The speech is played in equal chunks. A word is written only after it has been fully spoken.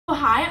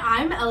hi,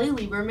 I'm Ellie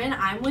Lieberman.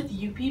 I'm with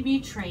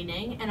UPB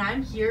Training, and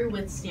I'm here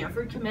with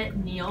Stanford commit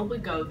Neil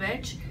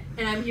Begovich,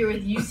 and I'm here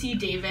with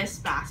UC-Davis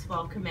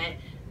basketball commit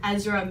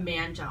Ezra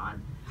Manjon.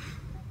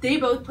 They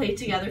both played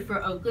together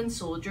for Oakland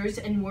Soldiers,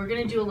 and we're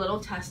going to do a little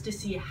test to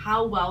see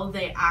how well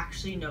they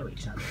actually know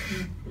each other.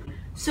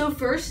 So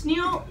first,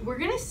 Neil, we're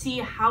going to see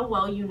how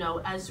well you know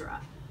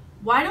Ezra.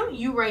 Why don't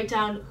you write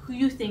down who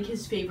you think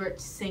his favorite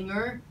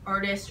singer,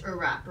 artist, or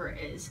rapper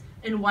is?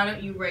 And why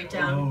don't you write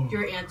down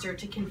your answer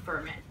to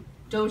confirm it?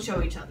 Don't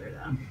show each other,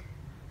 though.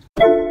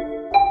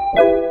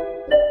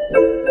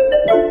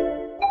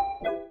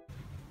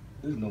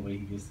 There's no way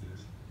he gets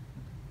this.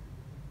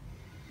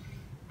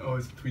 Oh,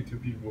 it's between two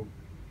people.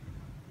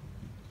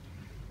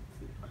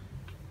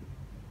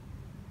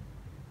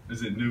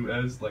 Is it new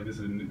as? Like, this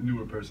is a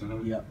newer person, huh?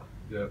 Yep.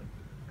 Yep.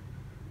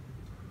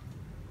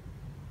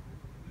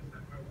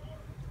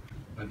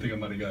 I think I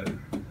might have got it.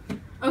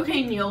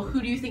 Okay, Neil, who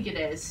do you think it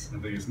is? I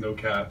think it's No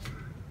Cap.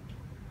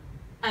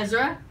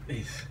 Ezra?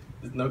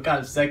 It's no kind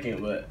of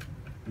second, but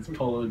it's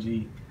Polo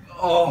G.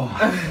 Oh!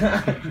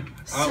 I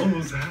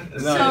almost had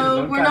it.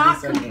 So we're not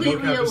second.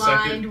 completely No Cap is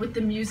aligned second. with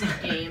the music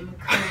game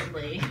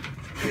currently.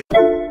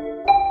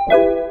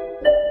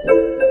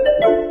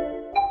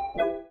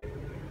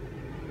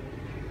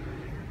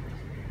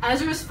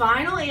 Ezra's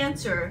final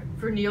answer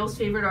for Neil's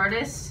favorite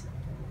artist?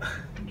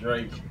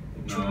 Drake.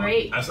 No,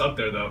 Drake. that's up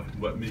there though.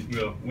 What me?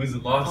 Wins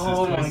and losses.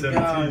 Oh my 2017.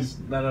 gosh.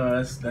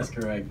 No, that's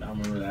correct. I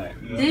remember that.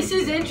 Yeah. This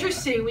is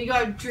interesting. We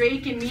got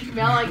Drake and Meek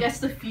Mill. I guess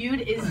the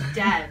feud is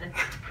dead.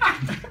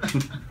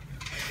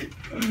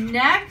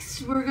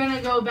 Next, we're going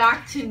to go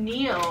back to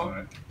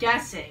Neil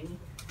guessing.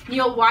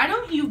 Neil, why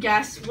don't you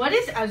guess, what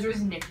is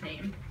Ezra's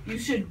nickname? You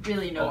should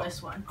really know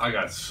this one. I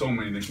got so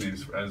many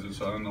nicknames for Ezra,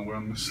 so I don't know where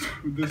I'm going to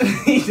start with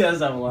this. He does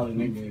have a lot of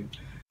nicknames.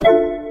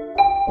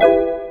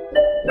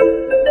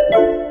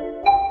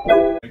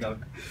 I got it.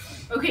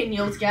 Okay,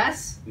 Neil's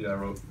guess. Yeah, I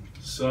wrote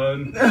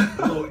Son,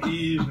 Little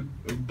Eve,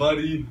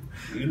 Buddy,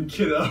 and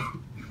Kiddo.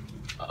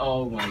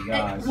 Oh my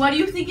gosh. And what do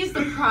you think is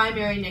the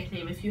primary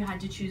nickname if you had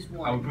to choose I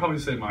would one? probably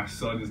say my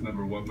son is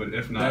 #1, but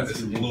if not, That's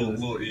it's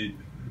ridiculous. Lil E.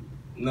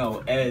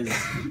 No, Ez.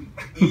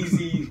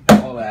 Easy,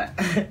 all that.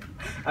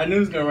 I knew he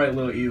was going to write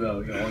Lil E though.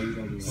 All he's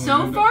gonna do.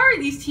 So far,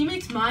 these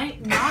teammates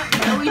might not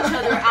know each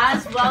other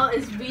as well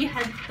as we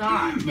had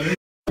thought.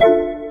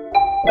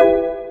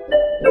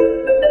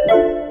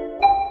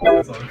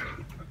 That's all.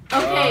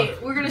 Okay,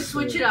 we're going to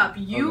switch it up.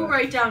 You Okay.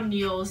 wait down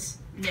Neil's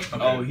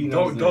nickname. Oh, he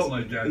knows Don't this.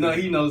 like that. No,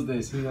 he knows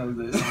this. He knows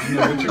this. I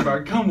know what you're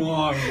about. Come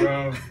on,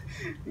 bro.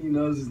 He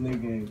knows his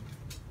nickname.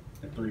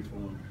 3 for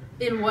him.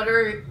 And what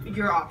are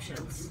your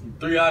options?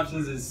 3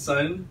 options is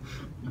Son,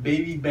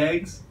 Baby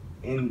Begs,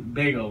 and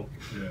Bago.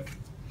 Yeah.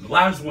 The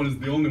last one is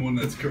the only one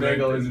that's correct.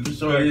 Bagel is and it's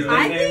for sure his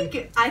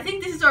Bagel. I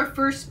think this is our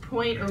first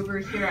point over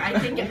here. I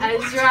think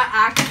Ezra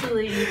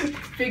actually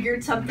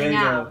figured something Bago.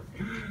 out.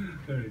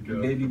 There you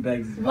go. Baby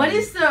Begs. What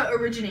is the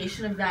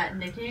origination of that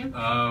nickname?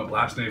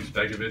 Last name's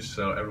Begovich,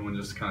 so everyone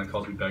just kind of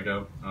calls me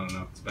Bego. I don't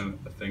know. It's been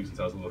a thing since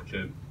I was a little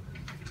kid.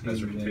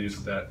 Ezra continues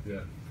with that,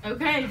 yeah.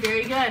 Okay,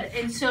 very good.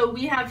 And so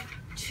we have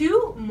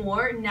 2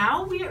 more.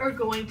 Now we are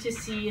going to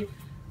see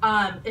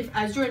if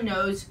Ezra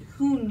knows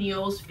who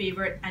Neil's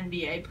favorite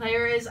NBA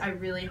player is. I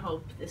really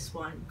hope this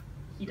one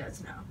he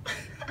does know.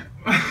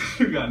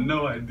 You got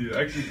no idea.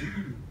 Actually,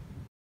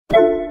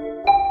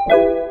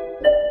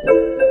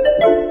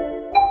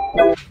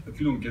 if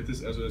you don't get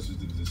this, Ezra, this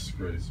is a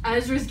disgrace.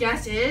 Ezra's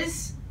guess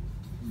is?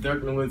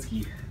 Dirk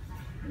Nowitzki.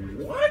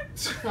 What?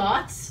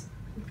 Thoughts?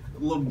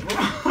 LeBron.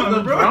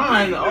 LeBron. Bro. Oh,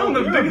 I'm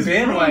the you're biggest a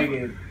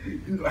bandwagon.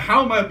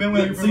 How am I a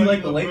bandwagon? So you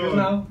like the Lakers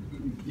now?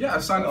 Yeah, I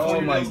signed a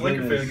 4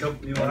 Laker fan a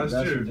couple, last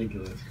That's year.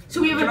 ridiculous.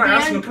 So we have Can a I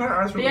ask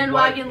for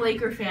bandwagon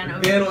Laker fan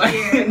over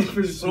Bandwagon here.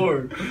 for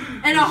sure.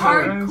 And a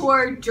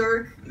hardcore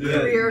Dirk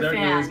career Dirk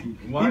fan.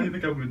 Nowitzki. Why do you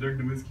think I'm a Dirk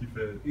Nowitzki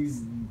fan?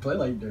 He's play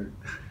like Dirk.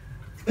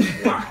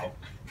 Wow.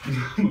 I'm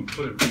gonna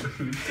put it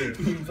right there.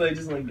 He play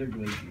just like Dirk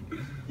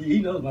Nowitzki. He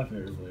knows my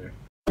favorite player.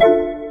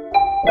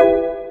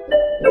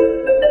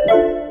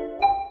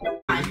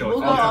 We'll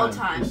go all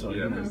time. So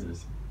Yeah. he knows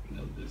this. He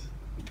knows this.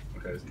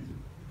 Okay, it's easy.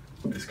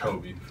 It's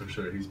Kobe, for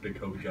sure. He's a big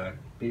Kobe guy.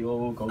 Big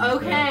old Kobe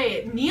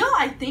Okay, Neil,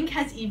 I think,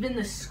 has even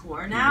the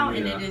score now,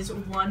 and Yeah. it is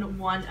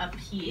 1-1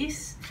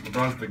 apiece.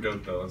 LeBron's the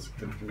GOAT, though. Let's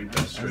make that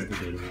That's straight.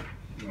 debatable.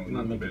 No, Not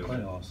not make the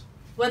debatable. playoffs.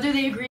 Whether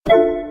they agree.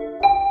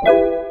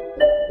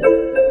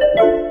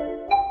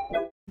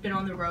 Been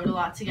on the road a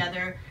lot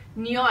together.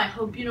 Neil, I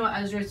hope you know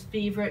Ezra's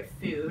favorite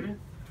food.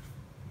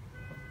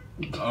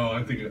 Oh,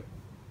 I think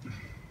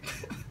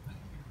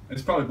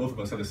it's probably both of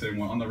us have the same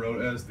one. On the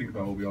road, as think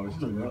about what we always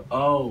do.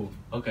 Oh,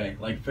 okay.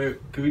 Like, could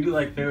we do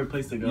like favorite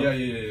place to go? Yeah.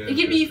 It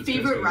could be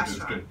favorite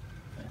restaurant.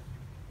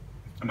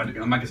 Am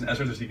I guessing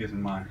Ezra's or is he guessing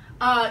mine?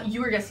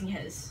 You were guessing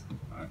his.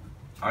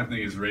 I think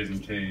it's Raising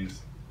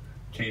Cane's.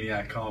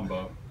 Caniac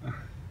combo.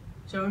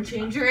 Don't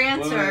change your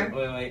answer.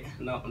 Wait.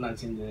 No, I'm not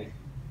changing it.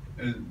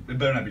 It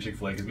better not be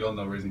Chick-fil-A because we all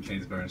know Raising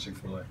Cane's better than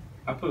Chick-fil-A.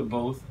 I put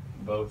both.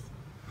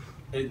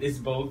 It's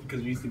both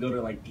because we used to go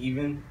to like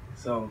Even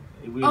So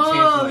we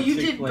Oh, you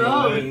did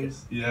both.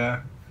 Canes.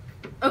 Yeah.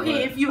 Okay,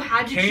 But if you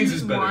had to Canes choose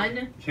is better.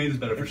 one. Canes is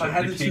better for If sure. I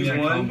had The to choose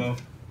Caniac one, combo.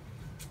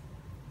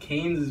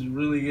 Canes is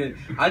really good.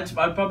 I'd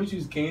probably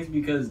choose Canes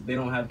because they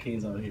don't have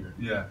Canes out here.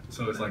 Yeah,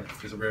 so it's like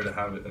it's rare to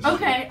have it. That's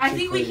Okay, I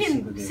think we Chick-fil-A is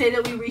super can good. say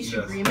that we reached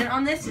Yes. agreement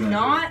on this, Yeah.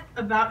 not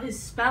about his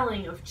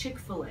spelling of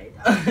Chick-fil-A.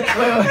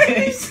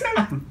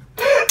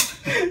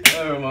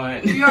 Never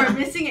mind. We are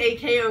missing a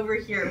K over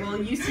here. Well,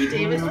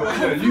 UC-Davis will Yeah,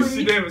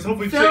 hopefully UC-Davis,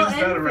 hopefully fill change in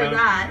that for around.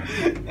 that.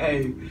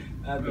 Hey,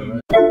 that's all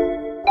right.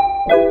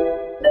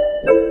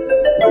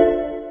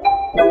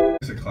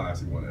 It's a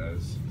classic one,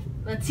 Ez.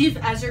 Let's see if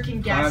Ezra can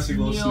guess Classic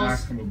little snack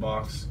Neil's, from a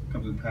box.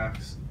 Comes in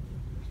packs.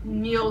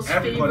 Neil's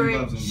Everybody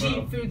favorite loves them,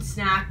 cheap bro. food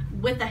snack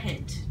with a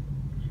hint.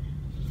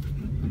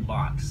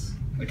 Box.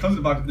 It comes in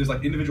a box. There's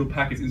like individual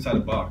packets inside a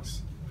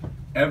box.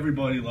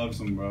 Everybody loves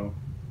them, bro.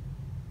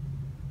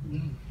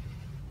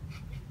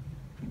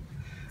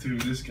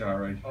 Dude, this guy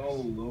right here. Oh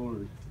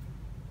Lord.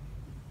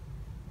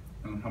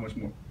 I don't know how much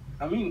more.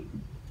 I mean,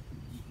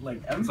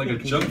 like It's like a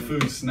everything junk can-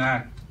 food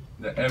snack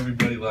that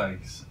everybody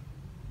likes.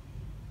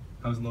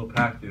 Comes in little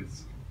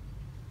packets.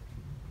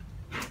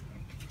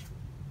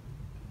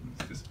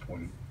 It's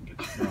disappointing.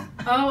 No.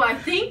 Oh, I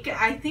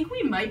think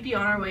we might be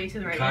on our way to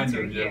the right Kind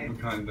answer of, yeah. here. We're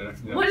kind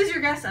of, yeah. What is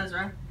your guess,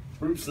 Ezra?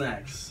 Fruit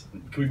snacks.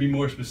 Can we be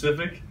more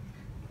specific?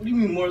 What do you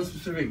mean more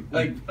specific?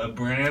 Like A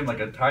brand, like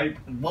a type?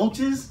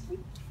 Welch's?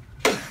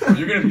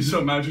 You're gonna be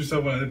so mad at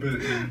yourself when I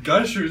put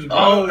Gushers, bro.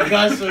 Oh,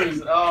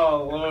 Gushers.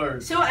 Oh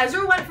Lord. So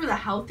Ezra went for the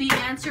healthy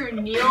answer,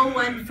 and Neil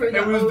went for the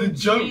It was the OG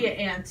joke.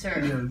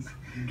 answer. Yes,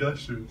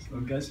 Gushers. Oh,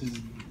 Gushers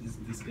is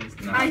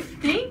disgusting. Nah. I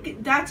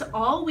think that's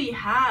all we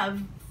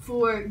have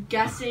for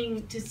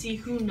guessing to see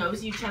who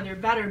knows each other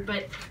better.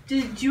 But do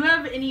you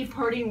have any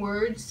parting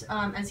words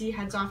as he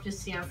heads off to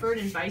Stanford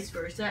and vice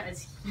versa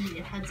as he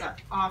heads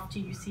off to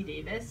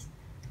UC-Davis?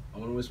 I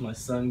want to wish my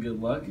son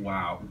good luck.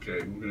 Wow, okay,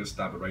 we're gonna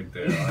stop it right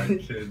there. Alright,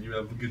 kid, you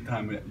have a good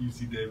time at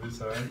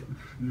UC-Davis, alright?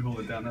 You hold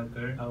it down out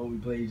there. How we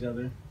play each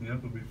other. Yep,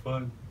 it'll be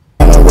fun.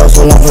 On the road,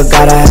 so long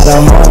forgot I had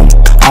a home.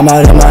 I'm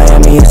out in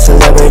Miami, a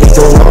celebrity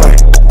galore.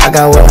 I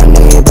got what I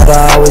need, but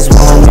I always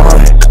want more.